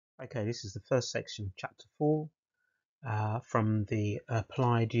Okay, this is the first section, chapter 4, from the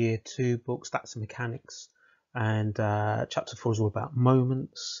Applied Year 2 book, Stats and Mechanics, and chapter 4 is all about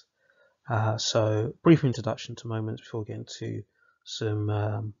moments. So, brief introduction to moments before we get into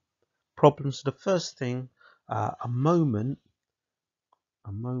some problems. So the first thing, a moment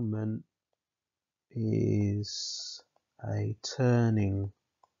is a turning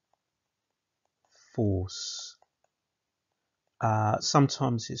force.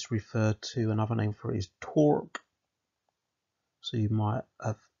 Sometimes it's referred to, another name for it is torque. So you might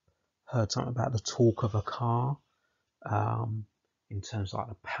have heard something about the torque of a car, in terms of like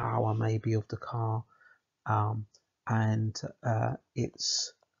the power maybe of the car, and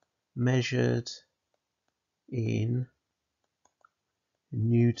it's measured in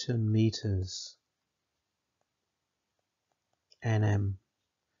Newton meters, Nm.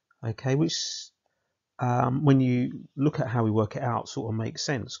 Okay, which when you look at how we work it out, sort of makes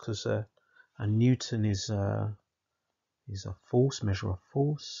sense, because a Newton is a force, measure of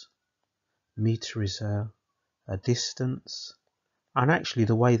force. Meter is a distance, and actually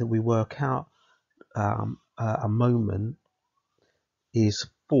the way that we work out a moment is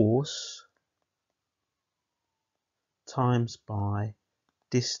force times by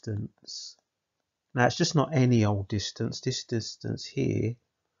distance. Now it's just not any old distance. This distance here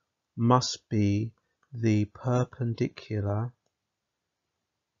must be the perpendicular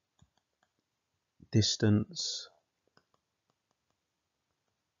distance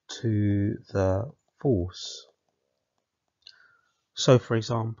to the force. So for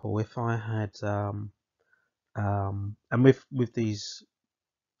example, if I had and with these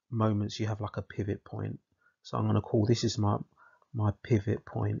moments you have like a pivot point, so I'm going to call this is my pivot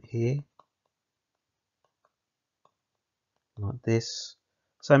point here, like this.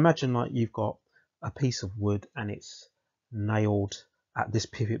 So imagine like you've got a piece of wood and it's nailed at this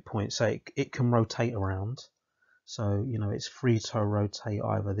pivot point, so it can rotate around. So you know it's free to rotate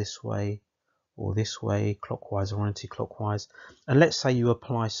either this way or this way, clockwise or anti-clockwise. And let's say you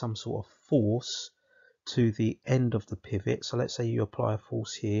apply some sort of force to the end of the pivot. So let's say you apply a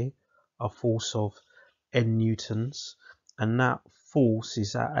force here, a force of n newtons, and that force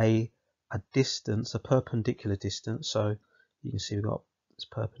is at a distance, a perpendicular distance. So you can see we've got this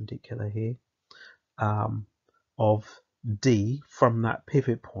perpendicular here, of d from that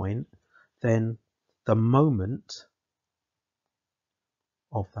pivot point. Then the moment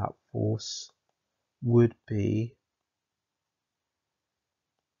of that force would be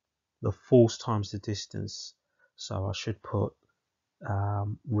the force times the distance. So I should put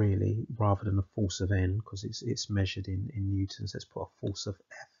really, rather than a force of n, because it's measured in newtons, let's put a force of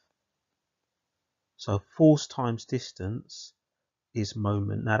F. So force times distance is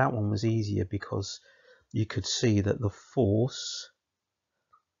moment. Now that one was easier because you could see that the force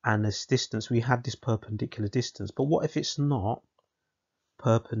and this distance, we had this perpendicular distance, but what if it's not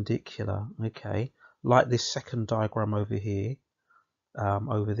perpendicular? Okay, like this second diagram over here,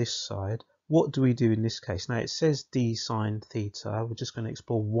 over this side. What do we do in this case? Now it says d sine theta. We're just going to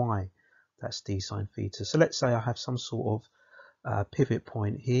explore why that's d sine theta. So let's say I have some sort of pivot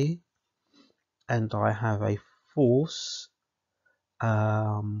point here, and I have a force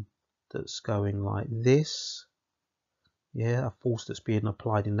that's going like this. Yeah, a force that's being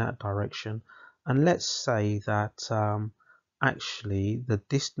applied in that direction. And let's say that actually the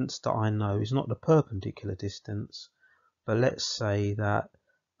distance that I know is not the perpendicular distance, but let's say that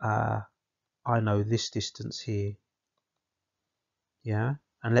I know this distance here, yeah,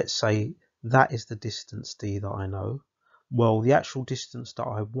 and let's say that is the distance d that I know. Well, the actual distance that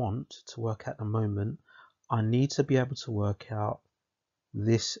I want to work at the moment, I need to be able to work out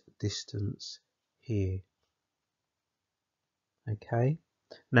this distance here. Okay,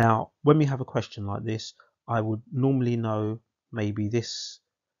 now when we have a question like this, I would normally know maybe this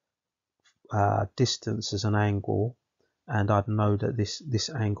distance as an angle, and I'd know that this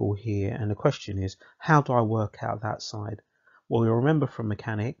angle here, and the question is, how do I work out that side? Well, you'll remember from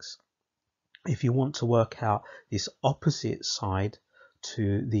mechanics, if you want to work out this opposite side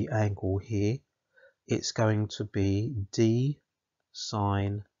to the angle here, it's going to be d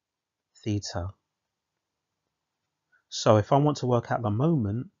sine theta. So if I want to work out the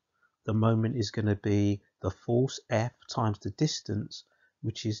moment is going to be the force F times the distance,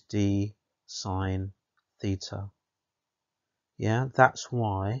 which is d sine theta. Yeah, that's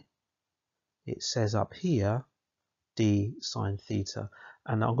why it says up here d sine theta.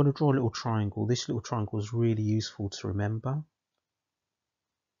 And I'm going to draw a little triangle. This little triangle is really useful to remember,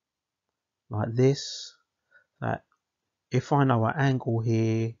 like this, that if I know an angle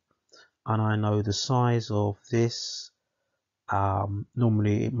here and I know the size of this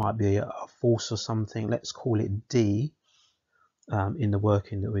Normally it might be a force or something. Let's call it D in the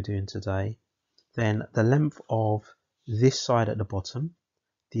working that we're doing today. Then the length of this side at the bottom,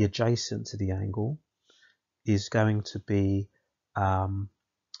 the adjacent to the angle, is going to be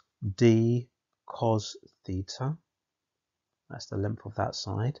D cos theta. That's the length of that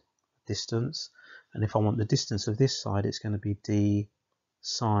side, distance. And if I want the distance of this side, it's going to be D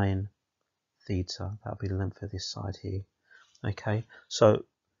sine theta. That'll be the length of this side here. Okay, so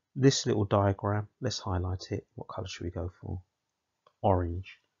this little diagram, let's highlight it. What color should we go for?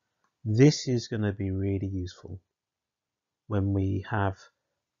 Orange. This is going to be really useful when we have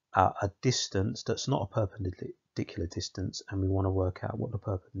a distance that's not a perpendicular distance and we want to work out what the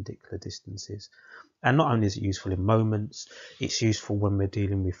perpendicular distance is. And not only is it useful in moments, it's useful when we're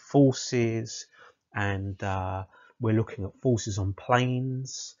dealing with forces and we're looking at forces on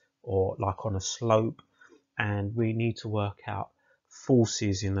planes or like on a slope, and we need to work out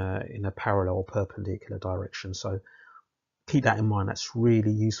forces in a parallel or perpendicular direction. So keep that in mind. That's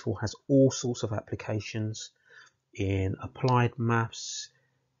really useful, has all sorts of applications in applied maths,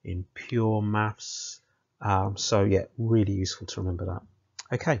 in pure maths. So yeah, really useful to remember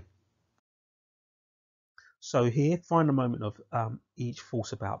that. Okay. So here, find the moment of each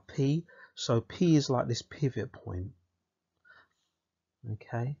force about P. So P is like this pivot point.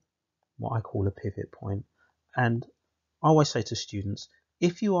 Okay, what I call a pivot point. And I always say to students,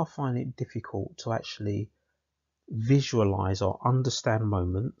 if you are finding it difficult to actually visualize or understand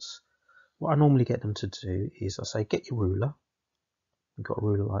moments, what I normally get them to do is I say, get your ruler. You've got a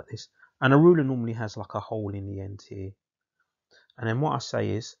ruler like this. And a ruler normally has like a hole in the end here. And then what I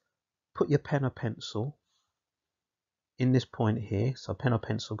say is, put your pen or pencil in this point here. So pen or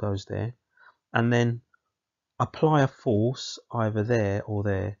pencil goes there. And then apply a force either there or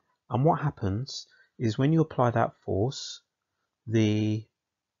there. And what happens is when you apply that force, the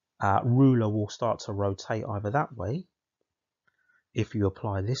ruler will start to rotate either that way if you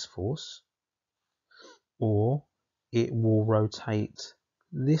apply this force, or it will rotate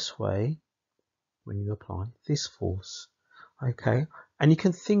this way when you apply this force. Okay, and you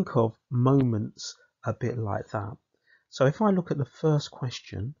can think of moments a bit like that. So if I look at the first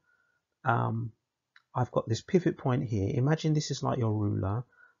question, I've got this pivot point here. Imagine this is like your ruler,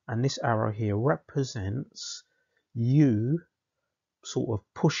 and this arrow here represents you sort of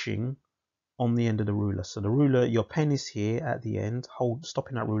pushing on the end of the ruler. So the ruler, your pen is here at the end,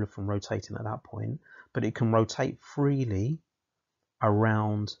 stopping that ruler from rotating at that point, but it can rotate freely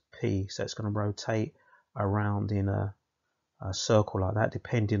around P. So it's going to rotate around in a circle like that,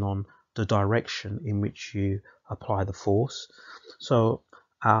 depending on the direction in which you apply the force. So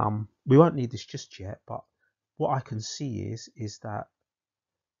we won't need this just yet, but what I can see is that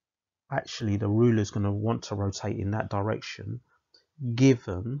actually the ruler is going to want to rotate in that direction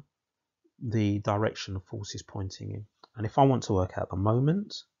given the direction the force is pointing in. And if I want to work out the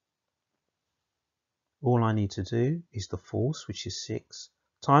moment, all I need to do is the force, which is 6,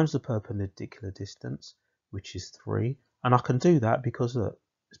 times the perpendicular distance, which is 3. And I can do that because look,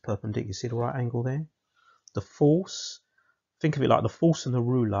 it's perpendicular. See the right angle there? The force, think of it like the force and the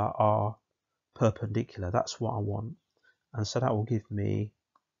ruler are perpendicular. That's what I want. And so that will give me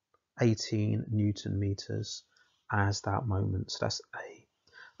 18 Newton meters as that moment. So that's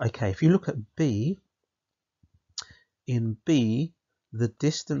A. Okay, if you look at B, in B, the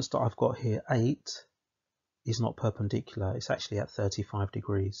distance that I've got here, 8, is not perpendicular. It's actually at 35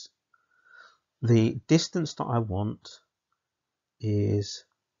 degrees. The distance that I want is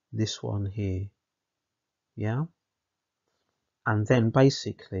this one here. Yeah. And then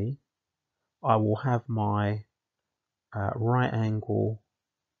basically I will have my right angle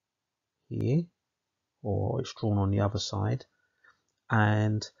here, or it's drawn on the other side,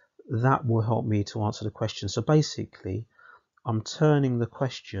 and that will help me to answer the question. So basically I'm turning the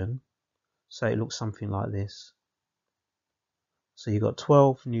question so it looks something like this. So you've got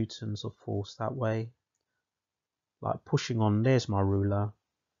 12 newtons of force that way, like pushing on. There's my ruler,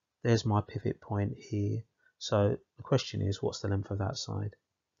 there's my pivot point here. So the question is, what's the length of that side?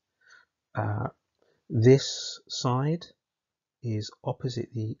 This side is opposite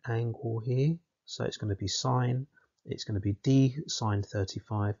the angle here, so it's going to be sine. It's going to be D sine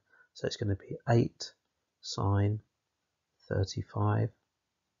 35, so it's going to be 8 sine 35.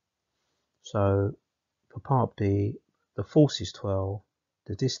 So for part B, the force is 12,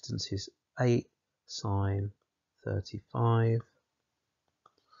 the distance is 8 sine 35.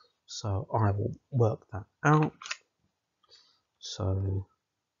 So I will work that out. So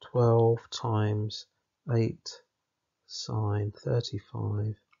 12 times 8 sine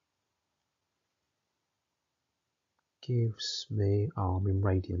 35 gives me, oh, I'm in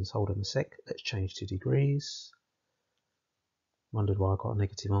radians. Hold on a sec. Let's change to degrees. Wondered why I got a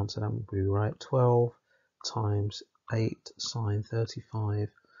negative answer. That would be right. 12 times 8 sine 35.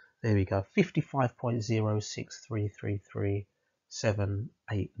 There we go.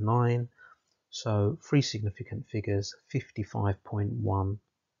 55.063333789. So three significant figures. 55.1.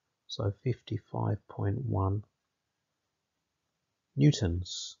 So 55.1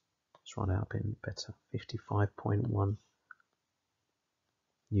 newtons. Let's write it out a bit better. 55.1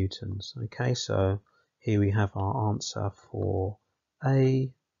 newtons. Okay, so here we have our answer for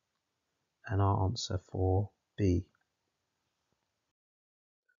A and our answer for B.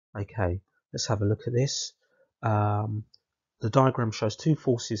 Okay, let's have a look at this. The diagram shows two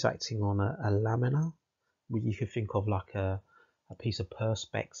forces acting on a lamina. You could think of like a piece of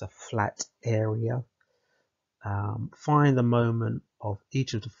perspex, a flat area. Find the moment of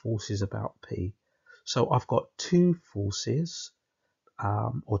each of the forces about P. So I've got two forces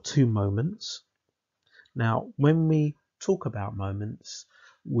or two moments. Now, when we talk about moments,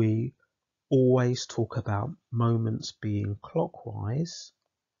 we always talk about moments being clockwise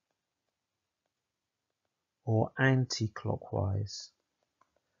or anti-clockwise.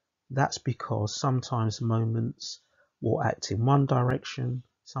 That's because sometimes moments will act in one direction,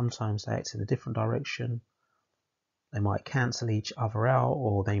 sometimes they act in a different direction. They might cancel each other out,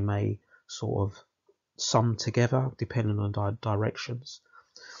 or they may sort of sum together depending on directions.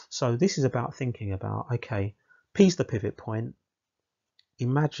 So this is about thinking about, okay, P's the pivot point.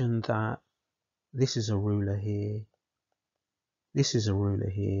 Imagine that this is a ruler here, this is a ruler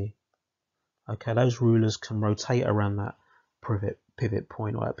here. Okay, those rulers can rotate around that pivot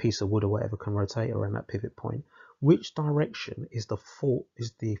point, or a piece of wood or whatever can rotate around that pivot point. Which direction is the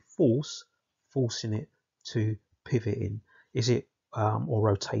force forcing it to pivot in? Is it or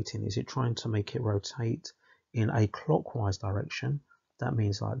rotating? Is it trying to make it rotate in a clockwise direction? That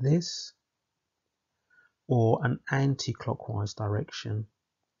means like this, or an anti-clockwise direction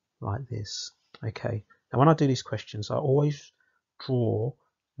like this. Okay, now when I do these questions, I always draw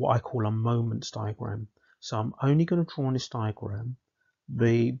what I call a moments diagram. So I'm only going to draw on this diagram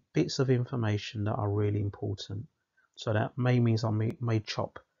the bits of information that are really important. So that means I may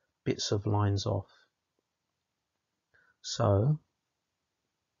chop bits of lines off. So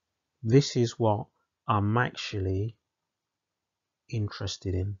this is what I'm actually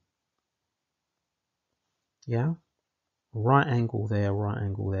interested in. Yeah, right angle there, right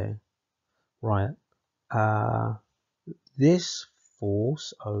angle there. Right. This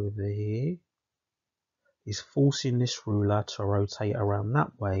force over here is forcing this ruler to rotate around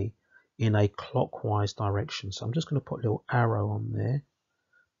that way in a clockwise direction. So I'm just going to put a little arrow on there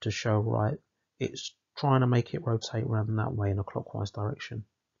to show, right, it's trying to make it rotate around that way in a clockwise direction.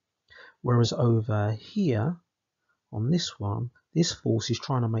 Whereas over here on this one, this force is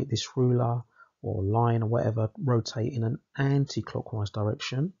trying to make this ruler or line or whatever rotate in an anti-clockwise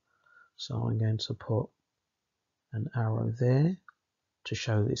direction. So I'm going to put an arrow there to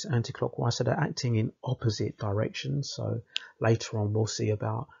show this anti-clockwise. So they're acting in opposite directions. So later on we'll see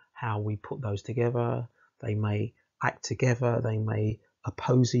about how we put those together. They may act together, they may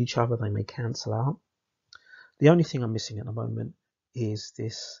oppose each other, they may cancel out. The only thing I'm missing at the moment is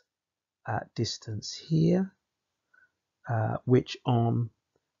this distance here, which on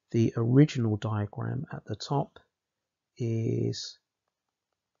the original diagram at the top is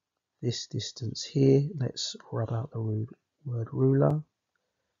this distance here. Let's rub out the word ruler.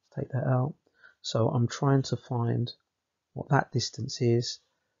 Take that out. So I'm trying to find what that distance is.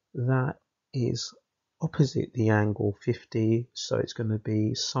 That is opposite the angle 50, so it's going to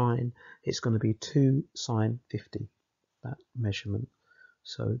be sine, it's going to be 2 sine 50, that measurement.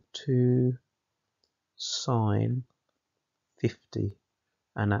 So 2 sine 50,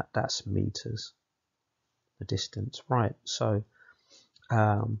 and that's meters, the distance. Right, so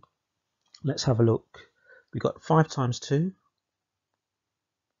let's have a look. We've got 5 times 2,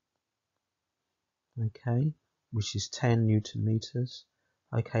 okay, which is 10 Newton meters.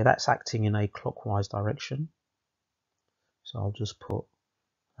 Okay, that's acting in a clockwise direction. So I'll just put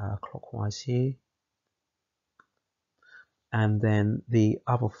clockwise here. And then the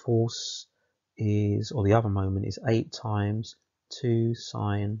other force is, or the other moment is 8 times 2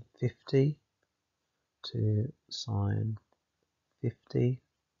 sine 50. 2 sine 50.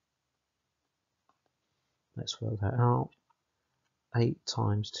 Let's work that out. 8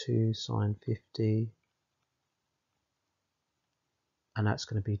 times 2 sine 50. And that's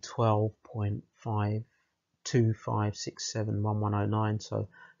going to be 12.525671109. So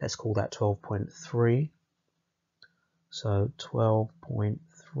let's call that 12.3. So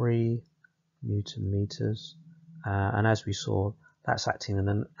 12.3 Newton meters. and as we saw, that's acting in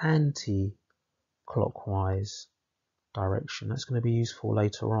an anti-clockwise direction. That's going to be useful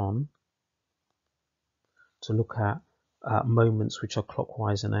later on to look at moments which are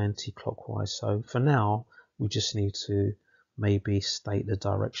clockwise and anti-clockwise. So for now, we just need to maybe state the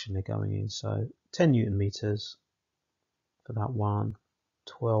direction they're going in. So 10 Newton meters for that one,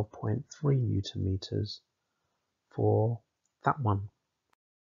 12.3 Newton meters for that one.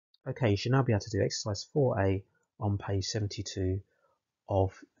 Okay, you should now be able to do exercise 4A on page 72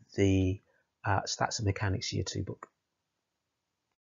 of the Stats and Mechanics Year 2 book.